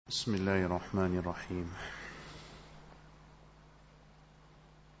بسم الله الرحمن الرحيم.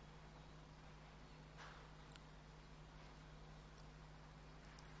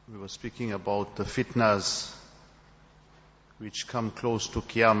 We were speaking about the fitnas which come close to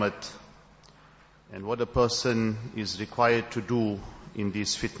Qiyamah and what a person is required to do in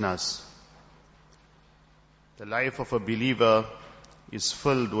these fitnas. The life of a believer is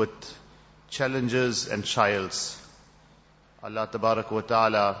filled with challenges and trials. Allah Tabarak wa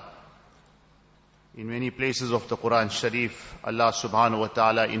Ta'ala, in many places of the Quran Sharif, Allah Subhanahu wa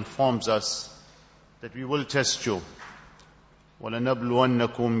Ta'ala informs us that we will test you.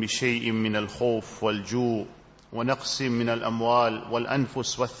 وَلَنَبْلُوَنَّكُمْ بِشَيْءٍ مِّنَ الْخَوْفِ وَالْجُوعِ وَنَقْصٍ مِّنَ الْأَمْوَالِ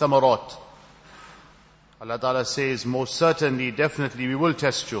وَالْأَنفُسِ وَالثَّمَرَاتِ. Allah Ta'ala says, most certainly, definitely we will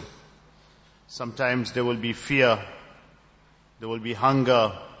test you. Sometimes there will be fear, there will be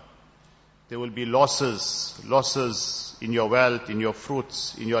hunger, there will be losses in your wealth, in your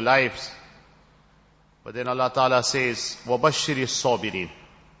fruits, in your lives. But then Allah Ta'ala says, وَبَشِّرِ الصَّابِرِينَ.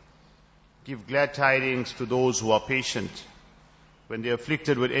 Give glad tidings to those who are patient. When they are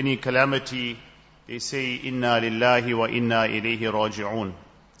afflicted with any calamity, they say, Inna lillahi wa inna ilayhi raji'un.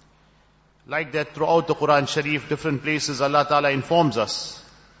 Like that throughout the Quran Sharif, different places Allah Ta'ala informs us.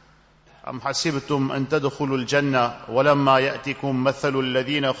 أَمْ حَسِبْتُمْ أَن تَدْخُلُوا الْجَنَّةَ وَلَمَّا يَأْتِكُمْ مَثَلُ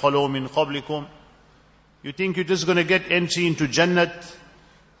الَّذِينَ خَلَوْا مِنْ قَبْلِكُمْ. You think you're just going to get entry into Jannat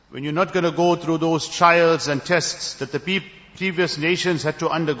when you're not going to go through those trials and tests that the previous nations had to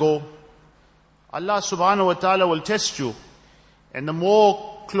undergo? Allah Subhanahu wa Ta'ala will test you. And the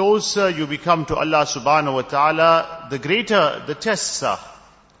more closer you become to Allah Subhanahu wa Ta'ala, the greater the tests are.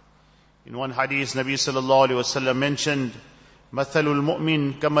 In one hadith, Nabi Sallallahu Alaihi Wasallam mentioned, مَثَلُ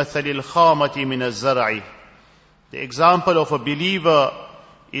الْمُؤْمِنِ كَمَثَلِ الْخَامَةِ مِنَ الزَّرْعِ. The example of a believer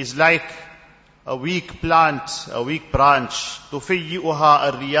is like a weak plant, a weak branch.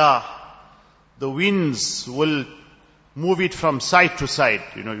 تُفَيِّئُهَا الرِّيَاحِ. The winds will move it from side to side.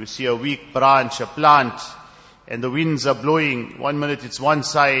 You see a weak branch, a plant, and the winds are blowing. 1 minute it's one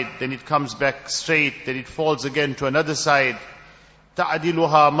side, then it comes back straight, then it falls again to another side.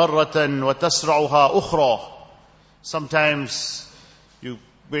 تَعْدِلُهَا مَرَّةً وَتَسْرَعُهَا أُخْرَى. Sometimes you're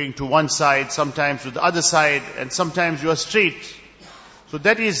going to one side, sometimes to the other side, and sometimes you are straight. So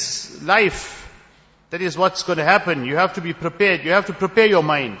that is life. That is what's going to happen. You have to be prepared. You have to prepare your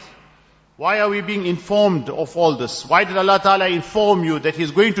mind. Why are we being informed of all this? Why did Allah Ta'ala inform you that He is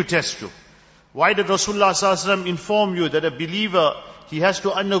going to test you? Why did Rasulullah Sallallahu Alaihi Wasallam inform you that a believer, he has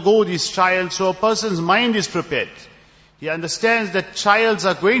to undergo these trials so a person's mind is prepared? He understands that trials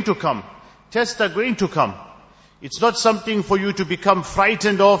are going to come. Tests are going to come. It's not something for you to become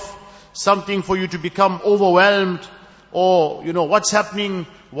frightened of, something for you to become overwhelmed, or, what's happening,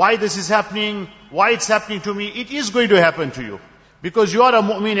 why this is happening, why it's happening to me. It is going to happen to you. Because you are a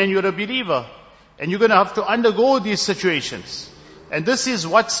mu'min and you're a believer. And you're going to have to undergo these situations. And this is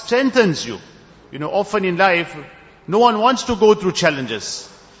what strengthens you. Often in life, no one wants to go through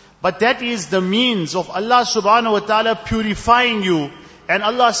challenges. But that is the means of Allah Subhanahu wa Ta'ala purifying you and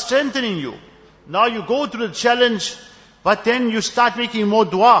Allah strengthening you. Now you go through the challenge, but then you start making more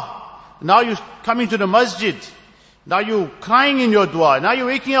dua. Now you're coming to the masjid. Now you're crying in your dua. Now you're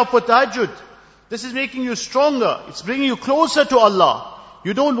waking up for tahajjud. This is making you stronger. It's bringing you closer to Allah.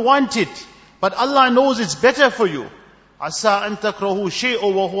 You don't want it, but Allah knows it's better for you. Asa an takrahu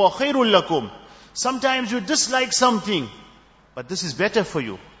shay'un wa huwa khairul lakum. Sometimes you dislike something, but this is better for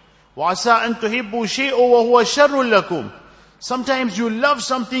you. Wa asa an tuhibbu shay'un wa huwa sharrul lakum. Sometimes you love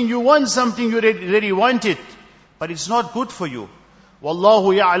something, you want something, you really want it, but it's not good for you.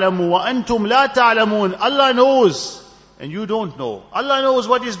 Wallahu ya'lamu wa antum la ta'lamun. Allah knows, and you don't know. Allah knows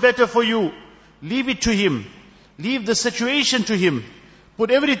what is better for you. Leave it to Him. Leave the situation to Him. Put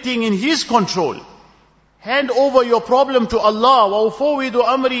everything in His control. Hand over your problem to Allah. وَأُفَوِّضُ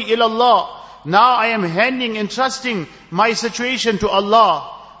أَمْرِي إِلَى اللَّهِ. Now I am handing and trusting my situation to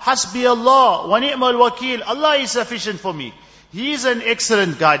Allah. Hasbi Allah wa ni'mal wakil. Allah is sufficient for me. He is an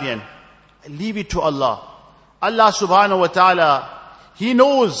excellent guardian. Leave it to Allah. Allah Subhanahu wa Ta'ala, He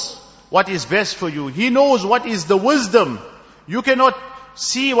knows what is best for you. He knows what is the wisdom. You cannot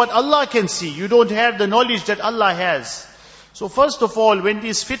see what Allah can see. You don't have the knowledge that Allah has. So first of all, when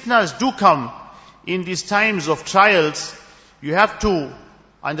these fitnas do come, in these times of trials, you have to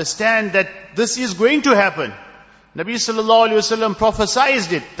understand that this is going to happen. Nabi Sallallahu Alaihi Wasallam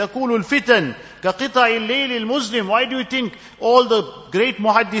prophesied it. تَقُولُ الْفِتَنِ كَقِطَعِ اللَّيْلِ الْمُسْلِمِ. Why do you think all the great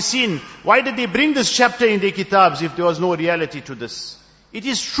muhaddiseen, why did they bring this chapter in their kitabs if there was no reality to this? It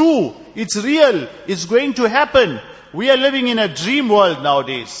is true, it's real, it's going to happen. We are living in a dream world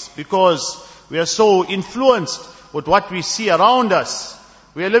nowadays because we are so influenced with what we see around us.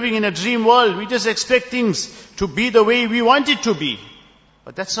 We are living in a dream world. We just expect things to be the way we want it to be.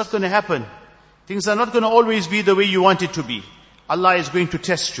 But that's not going to happen. Things are not going to always be the way you want it to be. Allah is going to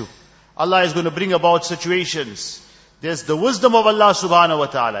test you. Allah is going to bring about situations. There's the wisdom of Allah subhanahu wa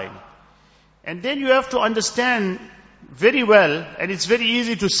ta'ala. And then you have to understand very well, and it's very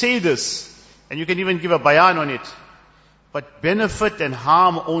easy to say this, and you can even give a bayan on it. But benefit and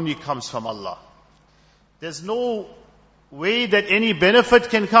harm only comes from Allah. There's no way that any benefit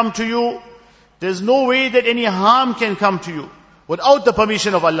can come to you. There's no way that any harm can come to you without the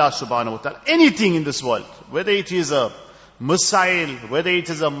permission of Allah subhanahu wa ta'ala. Anything in this world, whether it is a missile, whether it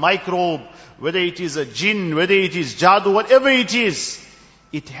is a microbe, whether it is a jinn, whether it is jadoo, whatever it is,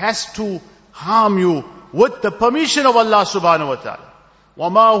 it has to harm you with the permission of Allah subhanahu wa ta'ala.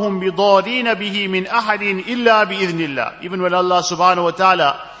 وَمَا هُمْ بِضَارِينَ بِهِ مِنْ أَحَدٍ إِلَّا بِإِذْنِ اللَّهِ. Even when Allah subhanahu wa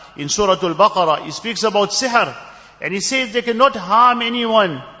ta'ala in Surah Al-Baqarah, He speaks about sihr, and He says they cannot harm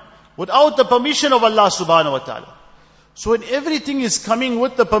anyone without the permission of Allah subhanahu wa ta'ala. So when everything is coming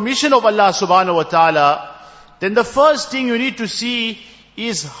with the permission of Allah subhanahu wa ta'ala, then the first thing you need to see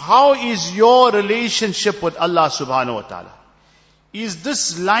is how is your relationship with Allah subhanahu wa ta'ala. Is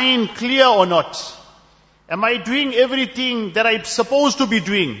this line clear or not? Am I doing everything that I'm supposed to be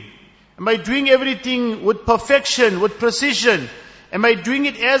doing? Am I doing everything with perfection, with precision? Am I doing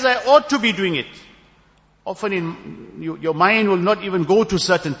it as I ought to be doing it? Often your mind will not even go to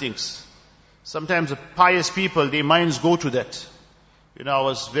certain things. Sometimes the pious people, their minds go to that. I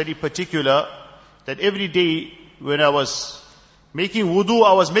was very particular that every day when I was making wudu,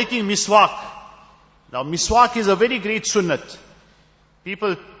 I was making miswak. Now miswak is a very great sunnat.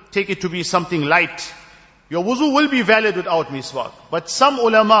 People take it to be something light. Your wuzu will be valid without miswak. But some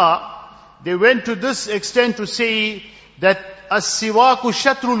ulama, they went to this extent to say that as-siwaku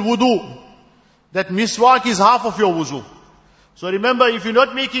shatrul wudu, that miswak is half of your wuzu. So remember, if you're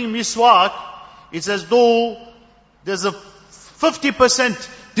not making miswak, it's as though there's a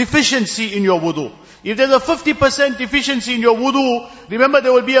 50% deficiency in your wudu. If there's a 50% deficiency in your wudu, remember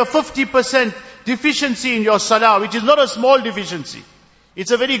there will be a 50% deficiency in your salah, which is not a small deficiency.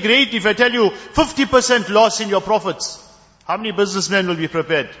 It's a very great, if I tell you 50% loss in your profits. How many businessmen will be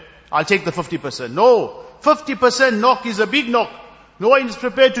prepared? I'll take the 50%. No, 50% knock is a big knock. No one is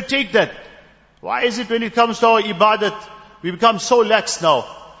prepared to take that. Why is it when it comes to our ibadat, we become so lax now?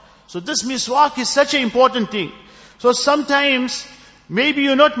 So this miswak is such an important thing. So sometimes, maybe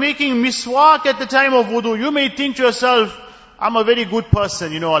you're not making miswak at the time of wudu. You may think to yourself, I'm a very good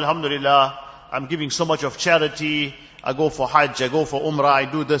person, alhamdulillah, I'm giving so much of charity, I go for hajj, I go for umrah, I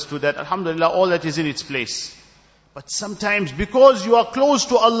do this, do that, alhamdulillah, all that is in its place. But sometimes, because you are close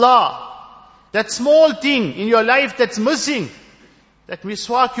to Allah, that small thing in your life that's missing, that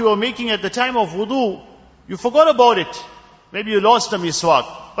miswak you were making at the time of wudu, you forgot about it. Maybe you lost the miswak.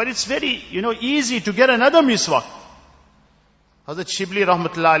 But it's very, easy to get another miswak. Hazrat Shibli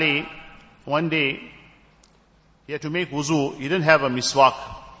rahmatullahi alayhi, one day, he had to make wuzu, he didn't have a miswak.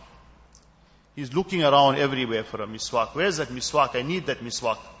 He's looking around everywhere for a miswak. Where's that miswak? I need that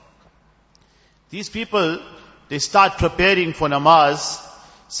miswak. These people, they start preparing for namaz,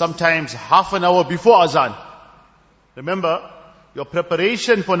 sometimes half an hour before azan. Remember, your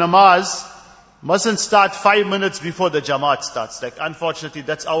preparation for namaz mustn't start 5 minutes before the jamaat starts. Like, unfortunately,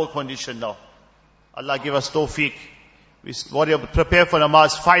 that's our condition now. Allah give us tawfiq. We prepare for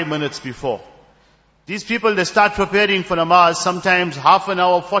namaz 5 minutes before. These people, they start preparing for namaz sometimes half an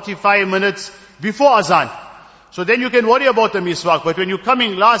hour, 45 minutes before azan. So then you can worry about the miswak. But when you're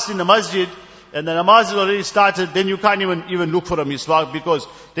coming last in the masjid, and the namaz is already started, then you can't even look for a miswak, because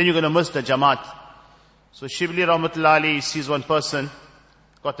then you're going to miss the jamaat. So Shibli rahmatullahi alayhi sees one person,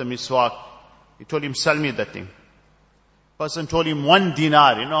 got a miswak. He told him, sell me that thing. Person told him 1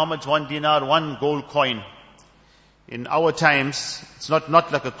 dinar. You know how much 1 dinar? 1 gold coin. In our times, it's not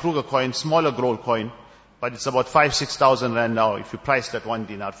like a Kruger coin, smaller gold coin, but it's about 5,000-6,000 rand now, if you price that 1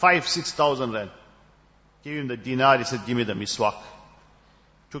 dinar. 5,000-6,000 rand. Gave him the dinar, he said, give me the miswak.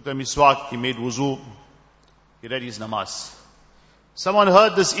 Took the miswak, he made wuzu, he read his namaz. Someone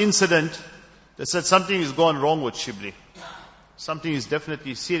heard this incident, they said something is gone wrong with Shibli. Something is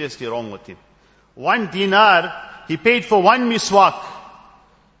definitely seriously wrong with him. 1 dinar, he paid for 1 miswak.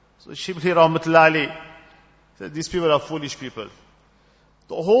 So Shibli rahmatullahi alayhi said, these people are foolish people.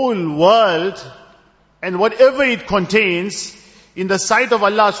 The whole world and whatever it contains in the sight of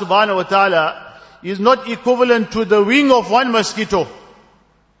Allah subhanahu wa ta'ala is not equivalent to the wing of 1 mosquito.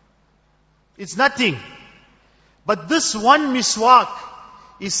 It's nothing. But this 1 miswak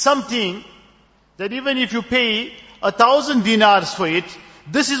is something that even if you pay 1,000 dinars for it,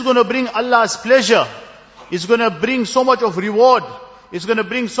 this is going to bring Allah's pleasure. It's going to bring so much of reward. It's going to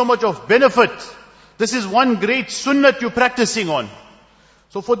bring so much of benefit. This is one great sunnat you're practicing on.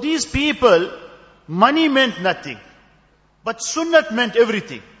 So for these people, money meant nothing. But sunnat meant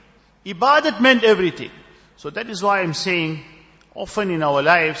everything. Ibadat meant everything. So that is why I'm saying, often in our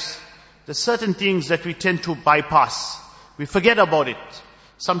lives, there's certain things that we tend to bypass. We forget about it.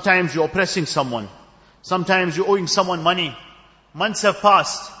 Sometimes you're oppressing someone. Sometimes you're owing someone money. Months have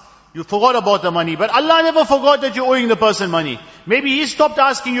passed. You forgot about the money. But Allah never forgot that you're owing the person money. Maybe He stopped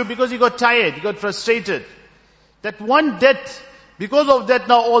asking you because He got tired, He got frustrated. That one debt, because of that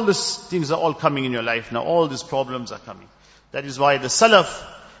now all these things are all coming in your life. Now all these problems are coming. That is why the Salaf,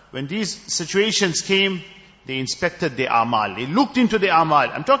 when these situations came, they inspected their amal. They looked into their amal.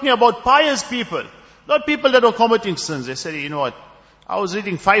 I'm talking about pious people. Not people that were committing sins. They said, you know what, I was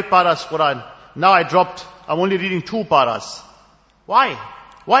reading 5 paras Quran. Now I dropped, I'm only reading 2 paras. Why?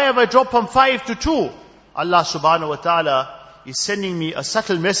 Why have I dropped from 5 to 2? Allah subhanahu wa ta'ala is sending me a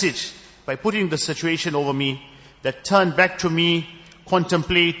subtle message by putting the situation over me, that turn back to me,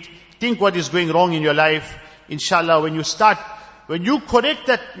 contemplate, think what is going wrong in your life. Inshallah, when you correct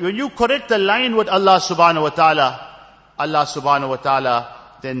the line with Allah subhanahu wa ta'ala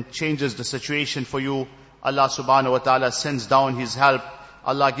then changes the situation for you. Allah subhanahu wa ta'ala sends down His help.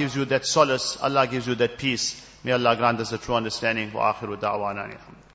 Allah gives you that solace. Allah gives you that peace. May Allah grant us a true understanding. Wa akhiru da'wana.